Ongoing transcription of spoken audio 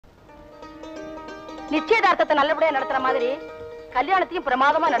நிச்சயதார்த்தத்தை நல்லபடியா நடத்துற மாதிரி கல்யாணத்தையும்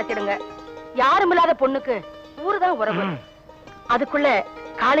பிரமாதமா நடத்திடுங்க. யாரும் இல்லாத பொண்ணுக்கு ஊருதான் உறவு. அதுக்குள்ள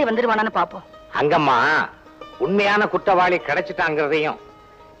காளி வந்துருவானான்னு பாப்போம். அங்கம்மா, உண்மையான குற்றவாளி கிடைச்சிட்டாங்கிறதையும்,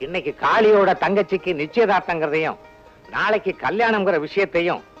 இன்னைக்கு காளியோட தங்கச்சிக்கு நிச்சயதார்த்தங்கிறதையும், நாளைக்கு கல்யாணம்ங்கிற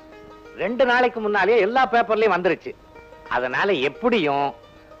விஷயத்தையும் 2 நாளைக்கு முன்னாலே எல்லா பேப்பர்லயும் வந்துருச்சு. அதனால எப்படியும்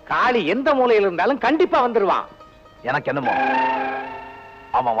காளி எந்த மூலையில இருந்தாலும் கண்டிப்பா வந்துருவான். எனக்கு என்னமோ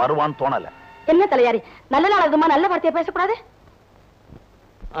அவன் வருவான்னு தோணல. என்ன தலையாரி, நல்ல நாள் அதுமா நல்ல வார்த்தையை பேசக்கூடாது?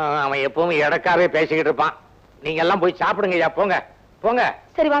 அவன் எப்பவும் எடக்காவே பேசிக்கிட்டு இருப்பான். நீங்க எல்லாம் போய் சாப்பிடுங்க. போங்க போங்க.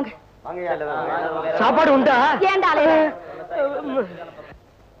 சரி வாங்க. சாப்பாடு உண்டா? ஏன்டா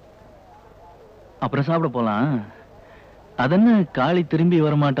அப்புறம் சாப்பிட போலாம். அதென்ன காளி திரும்பி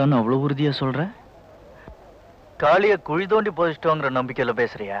வரமாட்டான்னு அவ்வளவு உறுதியா சொல்ற? காளிய குழி தோண்டி போதிச்சிட்டோங்கிற நம்பிக்கையில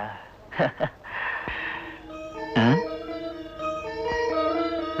பேசுறியா?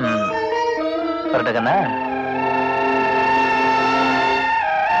 கரெக்டா?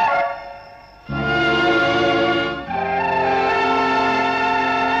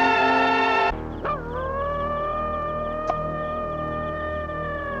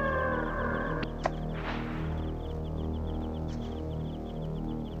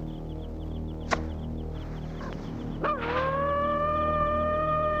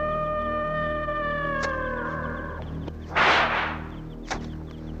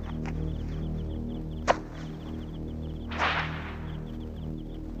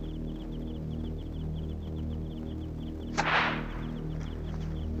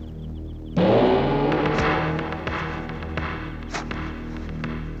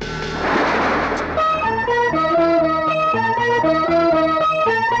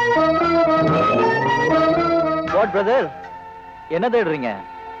 பிரதர், என்ன தேடுறீங்க?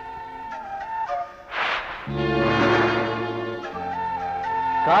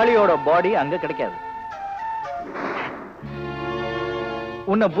 காளியோட பாடி அங்க கிடைக்காது.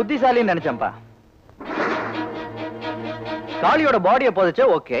 உன்னை புத்திசாலின்னு நினைச்சேன்பா. காளியோட பாடியை புதைச்ச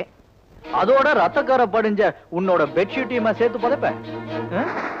ஓகே, அதோட ரத்தக்கார படிஞ்ச உன்னோட பெட்ஷீட்டையுமா சேர்த்து புதைப்ப?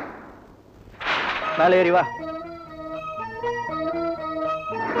 மேலே ஏறி வா.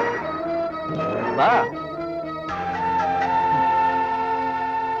 வா.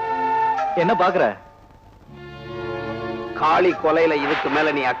 என்ன பாக்குற? காளி கொலையில இதுக்கு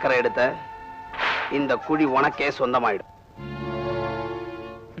மேல நீ அக்கறை எடுத்த, இந்த குழி உனக்கே சொந்தமாயிடும்.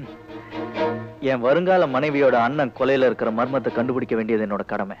 என் வருங்கால மனைவியோட அண்ணன் கொலையில இருக்கிற மர்மத்தை கண்டுபிடிக்க வேண்டியது என்னோட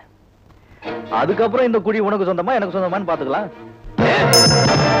கடமை. அதுக்கப்புறம் இந்த குழி உனக்கு சொந்தமா எனக்கு சொந்தமான்னு பாத்துக்கலாம்.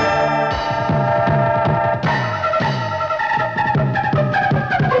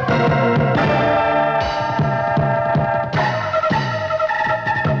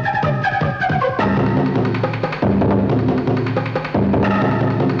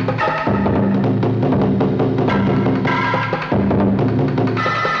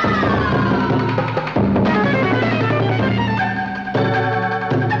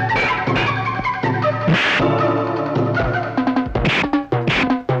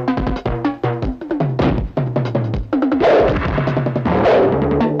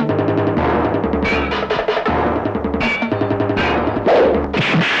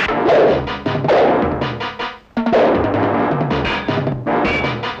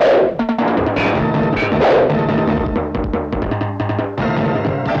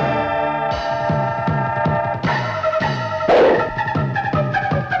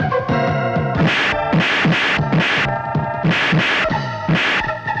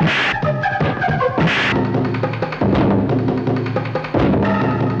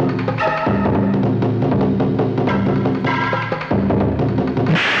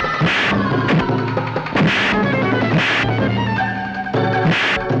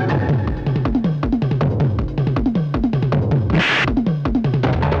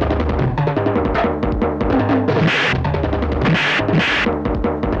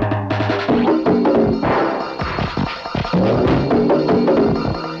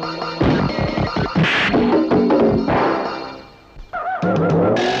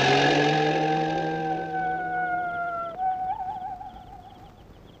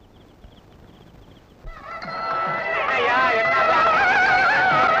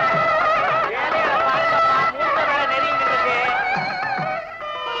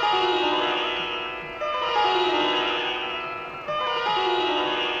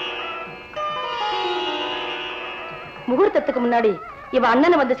 முகூர்த்தத்துக்கு முன்னாடி இவ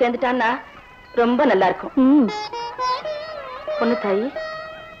அண்ணனை வந்து சேர்ந்துட்டான்னா ரொம்ப நல்லா இருக்கும். பொண்ணு தாயி,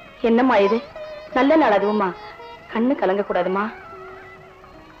 என்னம்மா இது? நல்ல நாள் அதுவுமா, கண்ணு கலங்க கூடாதுமா.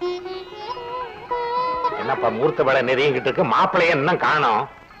 என்னப்பா முகூர்த்த வேலை நெருங்கிட்டு இருக்கு, மாப்பிள்ளைய இன்னும் காணோம்.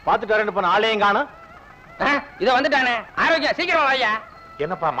 பாத்துட்டு வரேன், ஆளையும் காணும். இத வந்துட்டானே ஆரோக்கியம் சீக்கிரம் வாயா.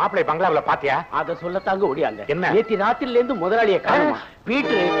 என்னப்பா மாப்பிள்ளை பங்களாவில பாத்தியா? அத சொல்லத்தாங்க ஓடியாங்க. என்ன? நேத்தி ராத்திரில இருந்து முதலாளிய காணுமா.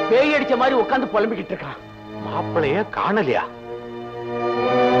 பீட்டர் பேய் அடிச்ச மாதிரி உட்கார்ந்து புலம்பிக்கிட்டு இருக்கான். மாப்பிள்ளைய காணலையா?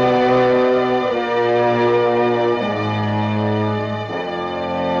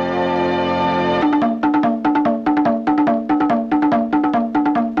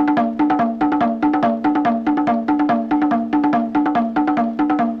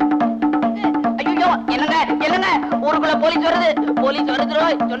 ஊருக்குள்ள போலீஸ் வருது, போலீஸ் வருது,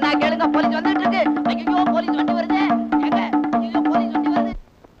 சொன்னா கேளுங்க, போலீஸ் வந்துட்டு இருக்கு. ஐயோ போலீஸ் வண்டி வருது, ஐயோ போலீஸ் வண்டி வருது.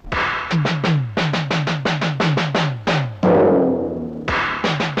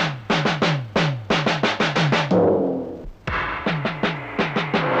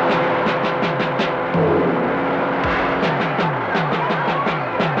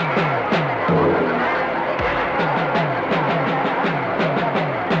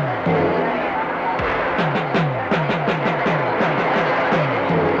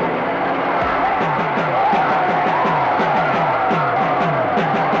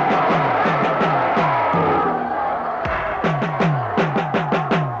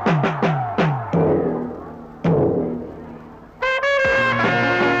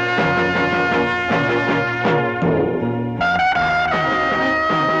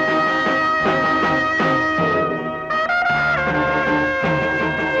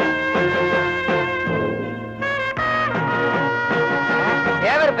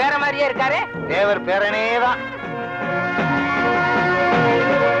 தேவர் பேரனேதான்.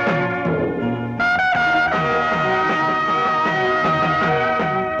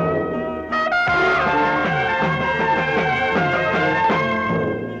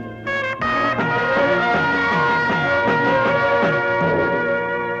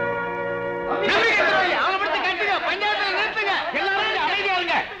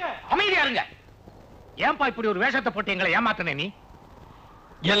 ஏன்பா இப்படி ஒரு வேஷத்தை போட்டு எங்களை ஏமாத்தின நீ?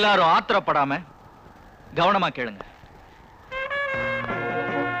 எல்லாரும் ஆத்திரப்படாம கவனமா கேளுங்க.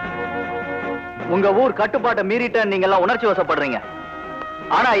 உங்க ஊர் கட்டுப்பாட்டை மீறிட்ட நீங்க எல்லாம் உணர்ச்சி வசப்படுறீங்க.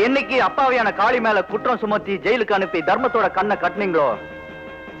 ஆனா என்னைக்கு அப்பாவியான காளி மேல குற்றம் சுமத்தி ஜெயிலுக்கு அனுப்பி தர்மத்தோட கண்ணை கட்டினீங்களோ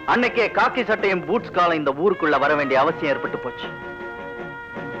அன்னைக்கே காக்கி சட்டையும் பூட்ஸ் காலம் இந்த ஊருக்குள்ள வர வேண்டிய அவசியம் ஏற்பட்டு போச்சு.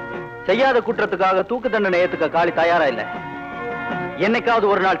 செய்யாத குற்றத்துக்காக தூக்கு தண்டனை ஏத்துக்க காளி தயாரா இல்ல. என்னைக்காவது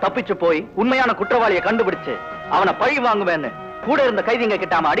ஒரு நாள் தப்பிச்சு போய் உண்மையான குற்றவாளியை கண்டுபிடிச்சு அவனை பழி வாங்குவேன்னு கூட இருந்த கைதிங்க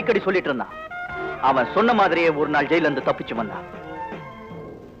கிட்ட அவன் அடிக்கடி சொல்லிட்டு இருந்தான். அவன் சொன்ன மாதிரியே ஒரு நாள் ஜெயில இருந்து தப்பிச்சு வந்தான்.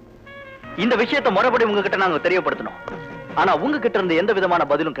 இந்த விஷயத்தை முறைப்படி உங்ககிட்ட நாங்க தெரியப்படுத்தணும். ஆனா உங்ககிட்ட இருந்து எந்த விதமான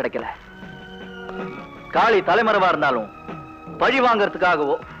பதிலும் கிடைக்கல. காளி தலைமறைவா இருந்தாலும் பழி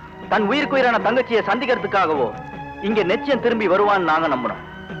வாங்கறதுக்காகவோ தன் உயிருக்குயிரான தங்கச்சியை சந்திக்கிறதுக்காகவோ இங்க நிச்சயம் திரும்பி வருவான்னு நாங்க நம்பணும்.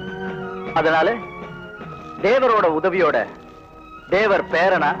 அதனால தேவரோட உதவியோட தேவர்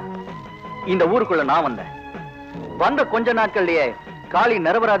பேரனா இந்த ஊருக்குள்ள நான் வந்தேன். வந்த கொஞ்ச நாட்கள்லயே காளி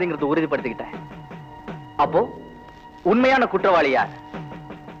நிரபராதிங்கிறது உறுதிப்படுத்திக்கிட்டேன். அப்போ உண்மையான குற்றவாளி யார்?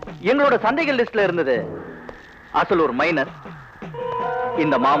 எங்களோட சந்தேக லிஸ்ட்ல இருந்தது அசல் ஒரு மைனர்,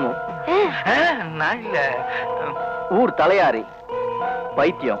 இந்த மாமு, ஊர் தலையாரி,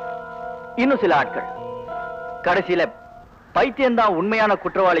 பைத்தியம், இன்னும் சில ஆட்கள். கடைசியில பைத்தியம் தான் உண்மையான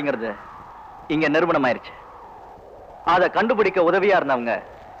குற்றவாளிங்கிறது இங்க நிரூபணம் ஆயிருச்சு. அதை கண்டுபிடிக்க உதவியா இருந்தவங்க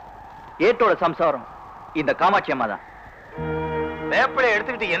ஏட்டோட சம்சாரம் இந்த காமாட்சி அம்மா தான். வேப்பலை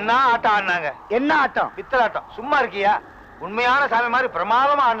எடுத்துக்கிட்டு என்ன ஆட்டம் ஆடினாங்க? என்ன ஆட்டம்? பித்தலாட்டம். சும்மா இருக்கியா? உண்மையான சாமி மாதிரி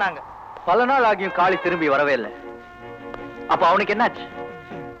பிரமாதமா ஆடினாங்க. பல நாள் ஆகியும் காளி திரும்பி வரவே இல்லை. அப்ப அவனுக்கு என்னாச்சு?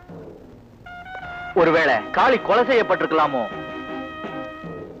 ஒருவேளை காளி கொலை செய்யப்பட்டிருக்கலாமோ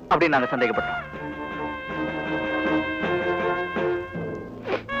அப்படின்னு நாங்க சந்தேகப்பட்டோம்.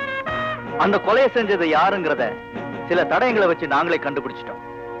 அந்த கொலையை செஞ்சது யாருங்கிறத சில தடயங்களை வச்சு நாங்களே கண்டுபிடிச்சிட்டோம்.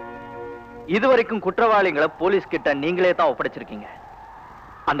 இதுவரைக்கும் குற்றவாளிகளை போலீஸ் கிட்ட நீங்களே தான் ஒப்படைச்சிருக்கீங்க.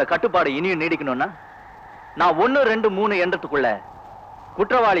 அந்த கட்டுப்பாடு இனியும் நீடிக்கணும்னா நான் 1, 2, 3 என்றதுக்குள்ள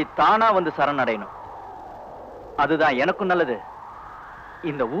குற்றவாளி தானா வந்து சரணடையணும். அதுதான் எனக்கும் நல்லது,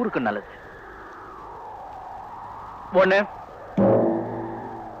 இந்த ஊருக்கு நல்லது. 1,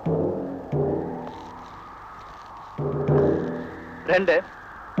 2,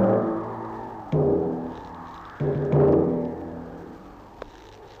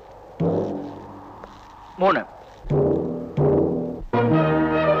 3.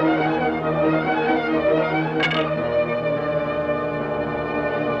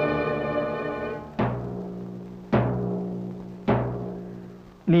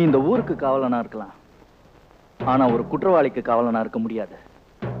 நீ இந்த ஊருக்கு காவலனா இருக்கலாம், ஆனா ஒரு குற்றவாளிக்கு காவலனா இருக்க முடியாது.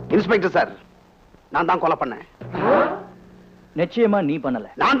 இன்ஸ்பெக்டர் சார், நான் தான் கொலை பண்ணேன். நிச்சயமா நீ பண்ணல.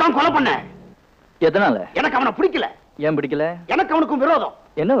 நான் தான் கொலை பண்ணேன். எதனால? எனக்கு அவனை பிடிக்கல. ஏன் பிடிக்கல? எனக்கு அவனுக்கும் விரோதம்.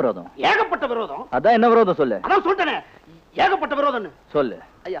 என்ன விரோதம்? ஏகப்பட்ட விரோதம். அதான் என்ன விரோதம் சொல்லு. அதான் சொல்லிட்டேனே, ஏகப்பட்ட விரோதம் சொல்லு.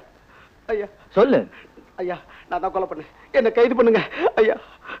 ஐயா ஐயா சொல்லு. ஐயா, நான் தான் கொலை பண்ணேன், என்ன கைது பண்ணுங்க ஐயா.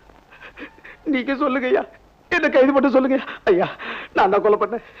 நீங்க சொல்லுங்க ஐயா, என்ன கைது பண்ண சொல்லுங்க ஐயா. நான் தான் கொலை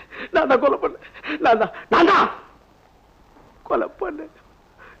பண்ணேன், நான் தான் கொலை பண்ணேன், நான் தான் கொலை பண்ணேன்.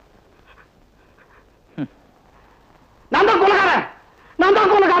 நான் தான் கொலைகாரன், நான்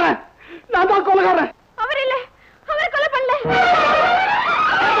தான் கொலைகாரன், நான் தான் கொலைகாரன். அவர் இல்ல, அவர் கொலை பண்ணல.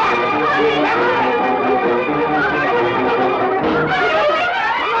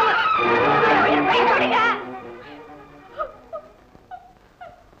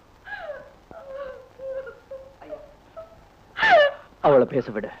 அவளை பேச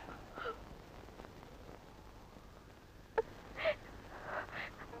விட.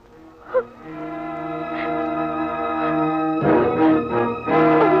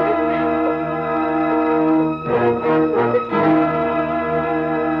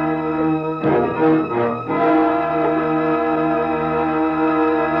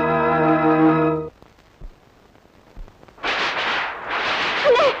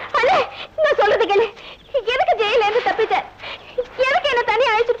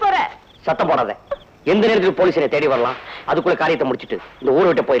 சத்தம் போடாத. எந்த நேரத்தில் போலீஸை தேடி வரலாம், அதுக்குள்ள காரியத்தை முடிச்சிட்டு இந்த ஊரை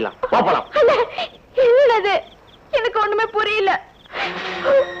விட்டு போயிடலாம். போலாம். என்னது, எனக்கு ஒண்ணுமே புரியல.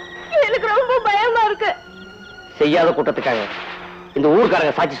 எனக்கு ரொம்ப பயமா இருக்கு. செய்யாத கூட்டத்துக்காக இந்த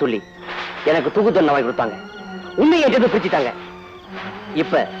ஊர்க்காரங்க சாட்சி சொல்லி எனக்கு தூக்கு தண்டனை வாங்கி கொடுத்தாங்க. உண்மையை எஜந்து பிரிச்சுட்டாங்க.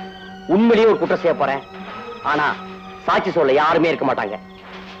 இப்ப உண்மையிலேயே ஒரு குற்றம் செய்ய போறேன். ஆனா சாட்சி சொல்ல யாருமே இருக்க மாட்டாங்க.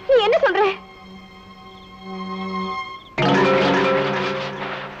 நீ என்ன சொல்ற?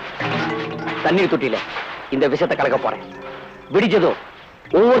 தண்ணீர் தொட்டியில இந்த விஷத்தை கலக்க போறேன். விடிச்சதும்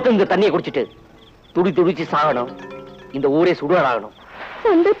ஒவ்வொருத்தரும் இந்த தண்ணியை குடிச்சிட்டு துடி துடிச்சு சாகணும். இந்த ஊரே சுடுவாராகணும்.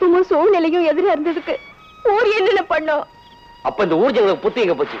 சந்தர்ப்பமும் சூழ்நிலையும் எதிரா இருந்ததுக்கு ஊர் என்ன பண்ணோம்? அப்ப இந்த ஊர் ஜனங்களுக்கு புத்தி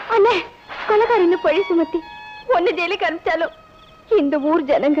எங்க போச்சு? அண்ணே, கொலைகாரன்னு பழி சுமத்தி ஒன்னு ஜெயிலுக்கு அனுப்பிச்சாலும் இந்த ஊர்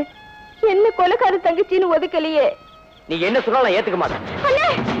ஜனங்க என்ன கொலைகார தங்கச்சின்னு ஒதுக்கலையே. நீ என்ன சொன்னாலும் நான் ஏத்துக்க மாட்டேன். அண்ணே,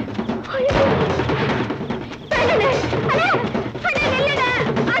 வேண்டாண்ணே. அண்ணே, அண்ணே நில்லுண்ணே.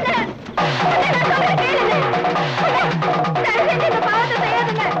 அண்ணே, அண்ணே நான் சொல்றத கேளுண்ணே. அண்ணே, தயவு செஞ்சு இந்த பாவத்தை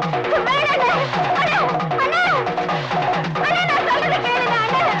செய்யாதீங்க. வேண்டாண்ணே. அண்ணே, அண்ணே, அண்ணே நான் சொல்றத கேளுண்ணே.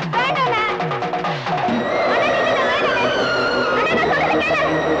 அண்ணே, வேண்டாண்ணே. அண்ணே நில்லுண்ணே, வேண்டாண்ணே. அண்ணே நான் சொல்றத கேளு.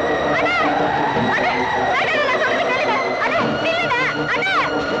 அண்ணே, அண்ணே, வேண்டாண்ணே நான் சொல்றத கேளுண்ணே. அண்ணே, நில்லுண்ணே. அண்ணே,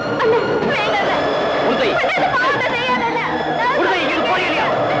 அண்ணே, வேண்டாண்ணே. உறுதி. அண்ணே இந்த பாவத்தை செய்யாதண்ணே. உறுதி, இங்க போறியா இல்லையா?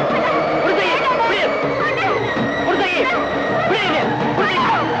 உறுதி, புரிய. உறுதி, புரிய. உறுதி, உறுதி.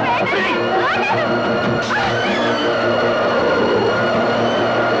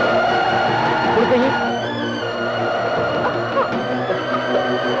 உறுதி.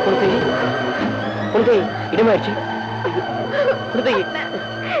 உறுதி. உறுதி, இடமாயிடுச்சு. உறுதி.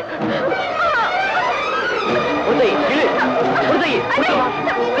 உறுதி, இழு. உறுதி, உறுதி.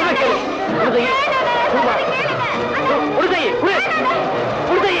 உறுதி, சும்மா. உறுதி, உறு.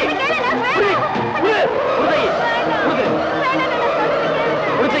 உறுதி, உறு. உறு. உறுதி, உறு.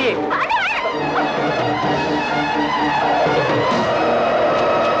 உறுதி.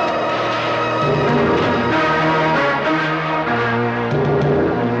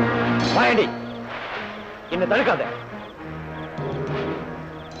 வாயண்டி, என்ன தடுக்காத.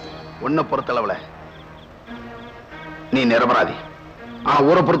 உன்னை பொறுத்தளவுல நீ நிரபராதி, ஆனா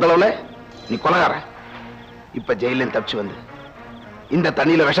ஊரை பொறுத்தளவுல நீ கொலைகாரன். இப்ப ஜெயில தப்பிச்சு வந்து இந்த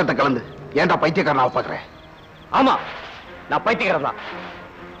தண்ணியில விஷத்தை கலந்து ஏன்டா பைத்தியக்காரனா பாக்குறேன்? ஆமா, நான் பைத்தியக்காரன் தான்.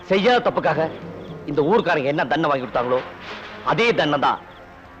 செய்யாத தப்புக்காக இந்த ஊர்க்காரங்க என்ன தண்டனை வாங்கி கொடுத்தாங்களோ அதே தண்டனை தான்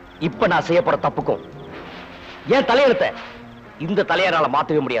இப்ப நான் செய்ய போற தப்புக்கும். ஏன் தலையெழுத்த இந்த தலையரால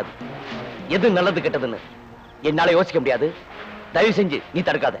மாத்தவே முடியாது. எது நல்லது கெட்டதுன்னு என்னால யோசிக்க முடியாது. தயவு செஞ்சு நீ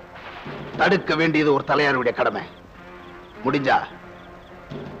தடுக்காத. தடுக்க வேண்டியது ஒரு தலையாருடைய கடமை. முடிஞ்சா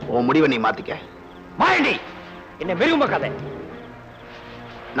உன் முடிவை நீ மாத்திக்க. மாயண்டி, என்ன மிருகமாக்காத.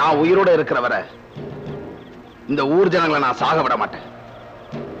 நான் உயிரோட இருக்கிற வரை இந்த ஊர் ஜனங்களை நான் சாக விட மாட்டேன்.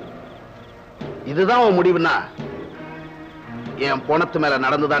 இதுதான் உன் முடிவுன்னா என் பொணத்து மேல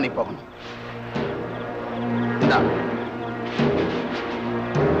நடந்துதான் நீ போகணும். இந்தா.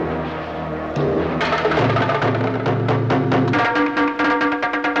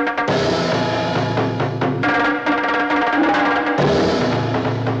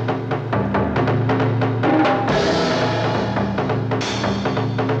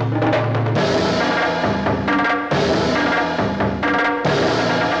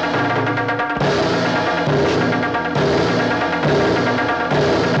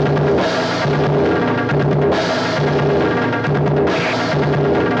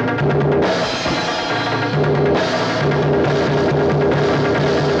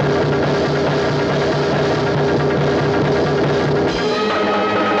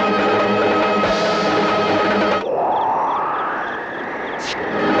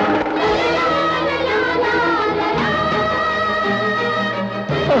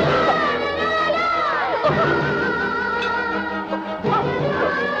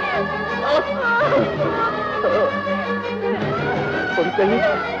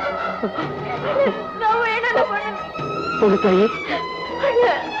 நான் வேணாம் பொண்ணு தாயே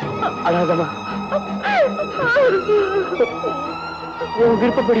அழாதம்மா உன்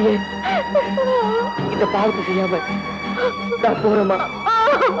விருப்பப்படியே இந்த பாவத்தை செய்யாம நான் போறேம்மா.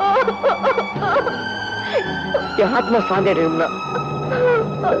 என் ஆத்மா சாந்தி அடையணும்னா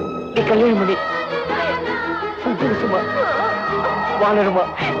நீ கல்யாணம் பண்ணி சந்தோஷமா வாழணுமா,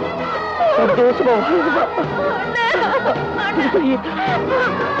 சந்தோஷமா வாழணுமா.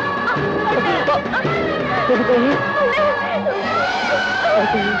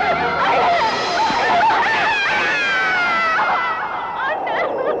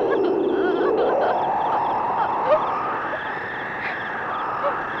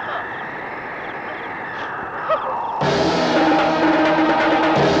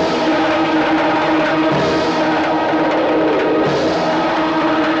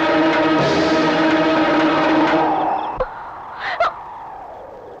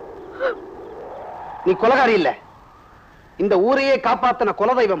 நீ கொலகாரி இல்ல, இந்த ஊரையே காப்பாத்தின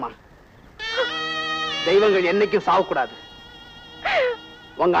குலதெய்வமா. தெய்வங்கள் என்னைக்கும் சாவக்கூடாது.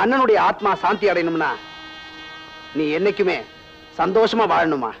 உங்க அண்ணனுடைய ஆத்மா சாந்தி அடையணும்னா நீ என்னைக்குமே சந்தோஷமா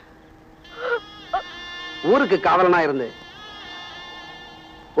வாழணுமா. ஊருக்கு காவலனா இருந்து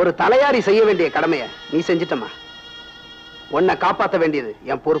ஒரு தலையாரி செய்ய வேண்டிய கடமைய நீ செஞ்சிட்டமா. உன்னை காப்பாற்ற வேண்டியது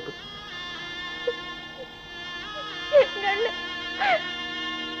என் பொறுப்பு.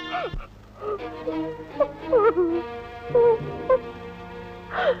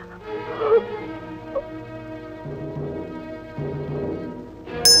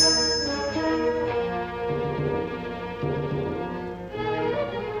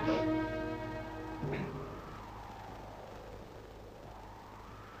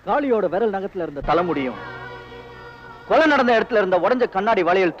 காளியோட விரல் நகத்துல இருந்த தலைமுடியும் கொலை நடந்த இடத்துல இருந்த உடைஞ்ச கண்ணாடி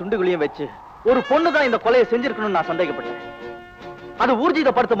வளையல் துண்டுகளையும் வச்சு ஒரு பொண்ணுதான் இந்த கொலையை செஞ்சிருக்கணும்னு நான் சந்தேகப்பட்டேன். அது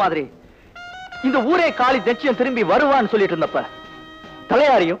ஊர்ஜிதப்படுத்த மாதிரி இந்த ஊரே காளி நிச்சயம் திரும்பி வருவான்னு சொல்லிட்டு இருந்தப்ப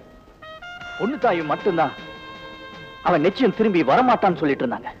தலையாரியும் பொண்ணு தாயும் மட்டும்தான் அவன் நிச்சயம் திரும்பி வரமாட்டான்னு சொல்லிட்டு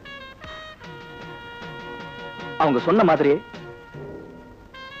இருந்தாங்க. அவங்க சொன்ன மாதிரியே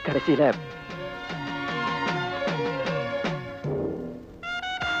கடைசியில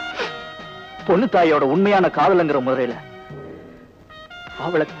பொண்ணு தாயோட உண்மையான காதலுங்கிற முறையில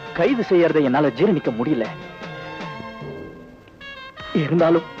அவளை கைது செய்யறதை என்னால ஜீரணிக்க முடியல.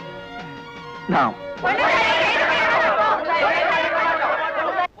 இருந்தாலும் நான்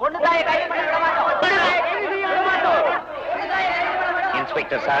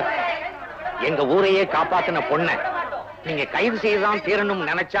இன்ஸ்பெக்டர் சார், எங்க ஊரையே காப்பாத்தின பொண்ணை நீங்க கைது செய்யதான் தீரணும்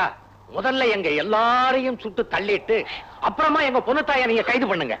நினைச்சா முதல்ல எங்க எல்லாரையும் சுட்டு தள்ளிட்டு அப்புறமா எங்க பொண்ணு தாயை நீங்க கைது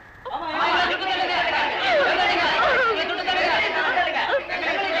பண்ணுங்க.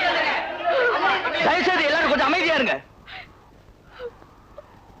 தயவுசெய்து எல்லாரும் கொஞ்சம் அமைதியா இருங்க.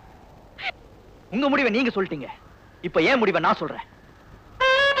 உங்க முடிவை நீங்க சொல்லிட்டீங்க, இப்ப ஏன் முடிவை நான் சொல்றேன்.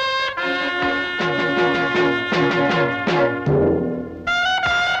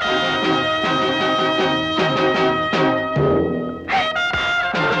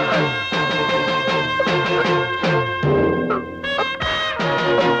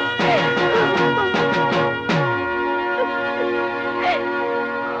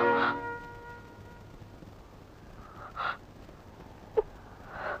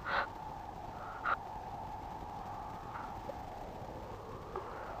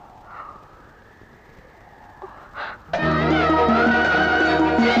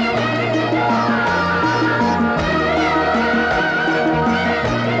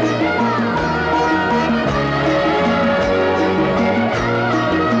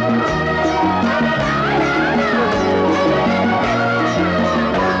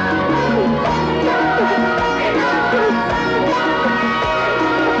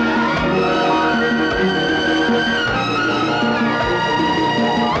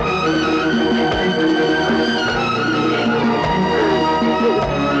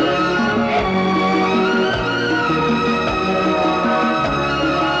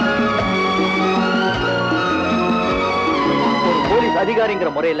 அதிகாரிங்கிற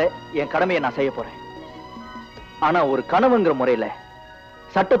முறையில என் கடமையை நான் செய்ய போறேன். ஆனா ஒரு கனவுங்கிற முறையில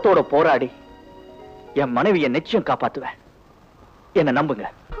சட்டத்தோட போராடி என் மனைவியை நிச்சயம் காப்பாத்துவேன். என்ன நம்புங்க.